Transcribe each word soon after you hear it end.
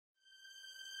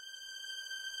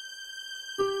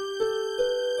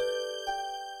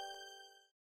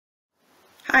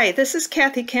Hi, this is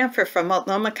Kathy Camphor from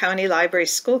Multnomah County Library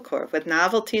School Corps with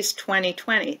Novelties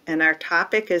 2020, and our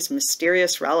topic is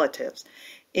mysterious relatives.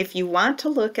 If you want to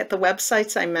look at the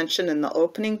websites I mentioned in the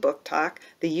opening book talk,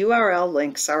 the URL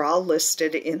links are all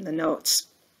listed in the notes.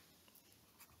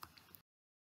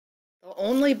 The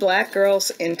Only Black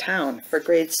Girls in Town for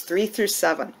grades 3 through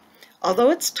 7.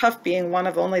 Although it's tough being one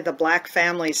of only the black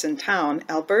families in town,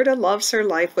 Alberta loves her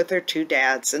life with her two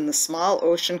dads in the small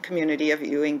ocean community of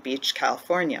Ewing Beach,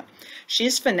 California.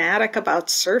 She's fanatic about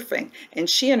surfing, and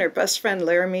she and her best friend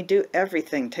Laramie do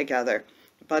everything together.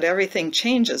 But everything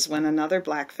changes when another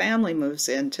black family moves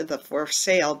into the for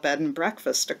sale bed and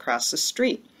breakfast across the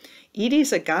street.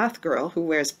 Edie's a goth girl who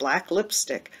wears black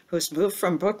lipstick, who's moved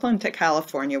from Brooklyn to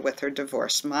California with her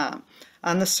divorced mom.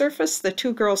 On the surface, the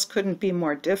two girls couldn't be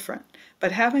more different,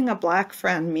 but having a black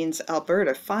friend means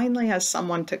Alberta finally has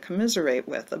someone to commiserate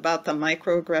with about the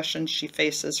microaggressions she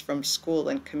faces from school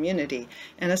and community,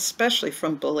 and especially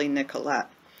from bully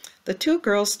Nicolette. The two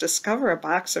girls discover a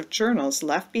box of journals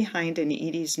left behind in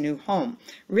Edie's new home,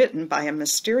 written by a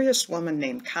mysterious woman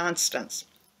named Constance.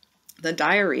 The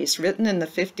diaries, written in the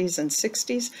 50s and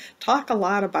 60s, talk a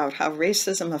lot about how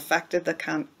racism affected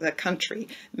the country,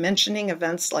 mentioning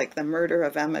events like the murder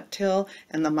of Emmett Till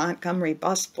and the Montgomery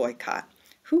bus boycott.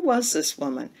 Who was this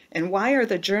woman, and why are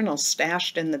the journals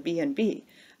stashed in the B&B?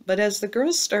 But as the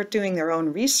girls start doing their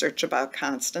own research about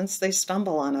Constance, they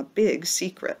stumble on a big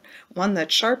secret, one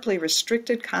that sharply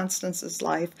restricted Constance's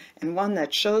life and one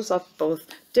that shows up both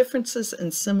differences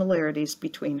and similarities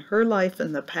between her life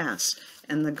in the past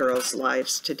and the girls'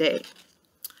 lives today.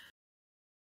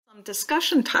 Some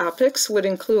discussion topics would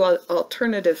include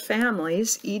alternative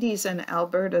families. Edie's and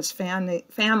Alberta's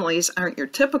families aren't your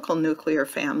typical nuclear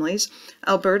families.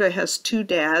 Alberta has two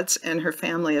dads and her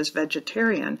family is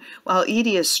vegetarian, while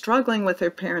Edie is struggling with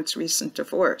her parents' recent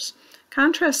divorce.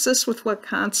 Contrast this with what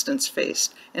Constance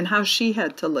faced and how she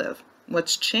had to live.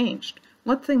 What's changed?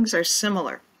 What things are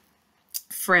similar?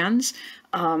 Friends.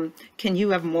 Can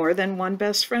you have more than one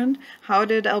best friend? How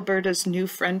did Alberta's new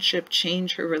friendship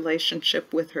change her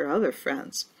relationship with her other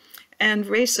friends? And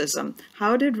racism.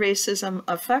 How did racism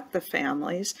affect the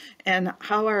families, and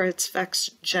how are its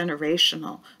effects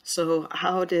generational? So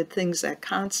how did things that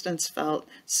Constance felt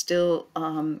still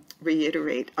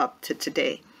reiterate up to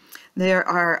today? There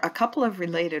are a couple of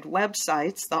related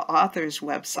websites, the author's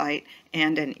website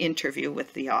and an interview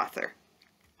with the author.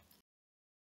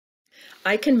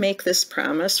 I can make this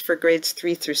promise for grades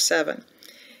 3 through 7.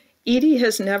 Edie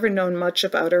has never known much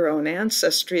about her own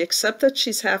ancestry except that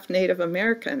she's half Native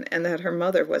American and that her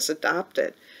mother was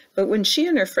adopted. But when she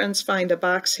and her friends find a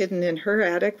box hidden in her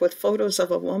attic with photos of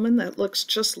a woman that looks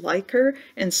just like her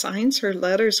and signs her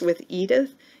letters with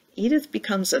Edith, Edith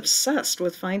becomes obsessed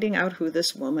with finding out who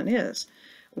this woman is.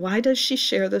 Why does she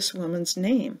share this woman's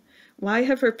name? Why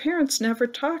have her parents never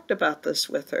talked about this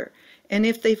with her? And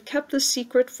if they've kept the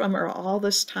secret from her all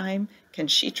this time, can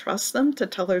she trust them to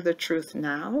tell her the truth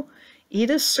now?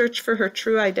 Edith's search for her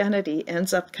true identity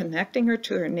ends up connecting her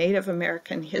to her Native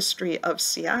American history of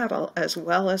Seattle as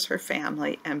well as her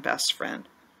family and best friend.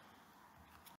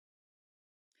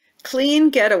 Clean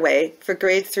Getaway for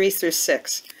grade 3 through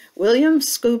 6. William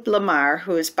Scoop Lamar,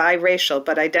 who is biracial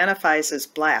but identifies as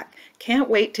black, can't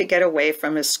wait to get away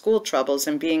from his school troubles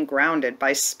and being grounded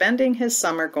by spending his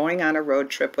summer going on a road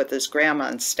trip with his grandma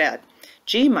instead.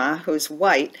 Jima, who's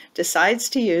white, decides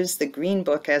to use the Green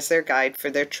Book as their guide for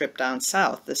their trip down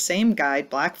south, the same guide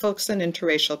black folks and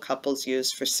interracial couples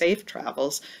used for safe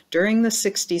travels during the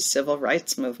 60s civil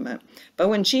rights movement. But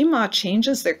when Jima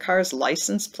changes their car's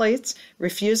license plates,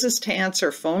 refuses to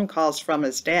answer phone calls from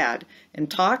his dad, and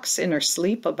talks in her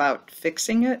sleep about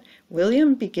fixing it,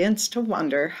 William begins to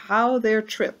wonder how their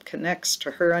trip connects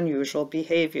to her unusual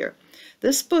behavior.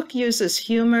 This book uses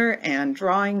humor and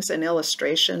drawings and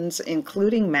illustrations,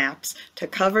 including maps, to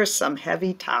cover some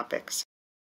heavy topics.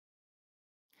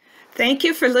 Thank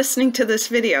you for listening to this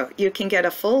video. You can get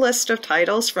a full list of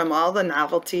titles from all the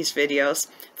Novelties videos,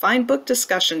 find book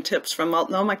discussion tips from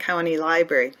Multnomah County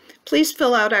Library. Please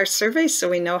fill out our survey so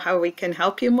we know how we can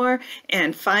help you more,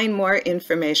 and find more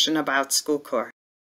information about School Corps.